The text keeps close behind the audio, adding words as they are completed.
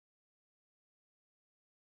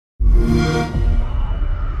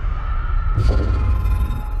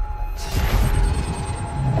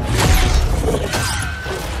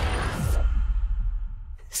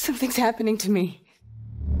Something's happening to me.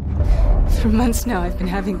 For months now, I've been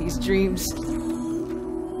having these dreams.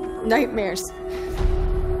 Nightmares.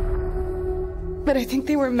 But I think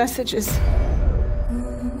they were messages.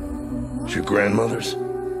 It's your grandmother's?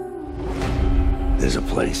 There's a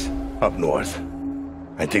place up north.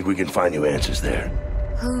 I think we can find you answers there.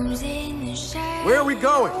 Where are we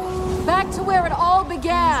going? Back to where it all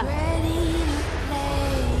began.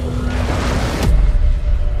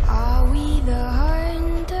 Are we the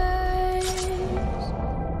hunters?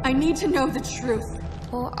 I need to know the truth.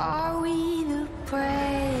 Or are we the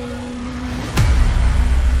prey?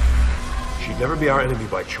 She'd never be our enemy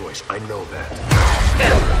by choice. I know that.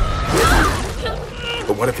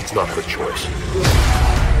 But what if it's not her choice?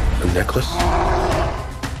 A necklace?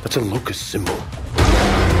 That's a locust symbol.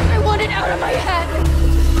 I want it out of my head.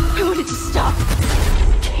 I want it to stop.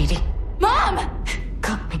 Katie. Mom!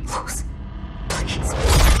 Cut me loose. Please.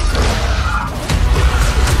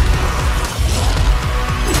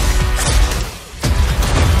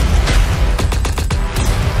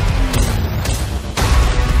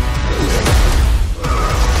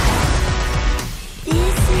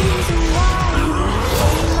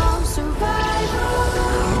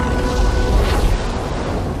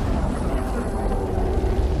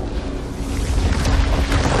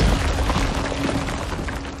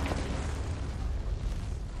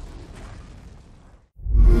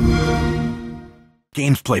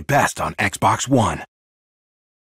 Games play best on Xbox One.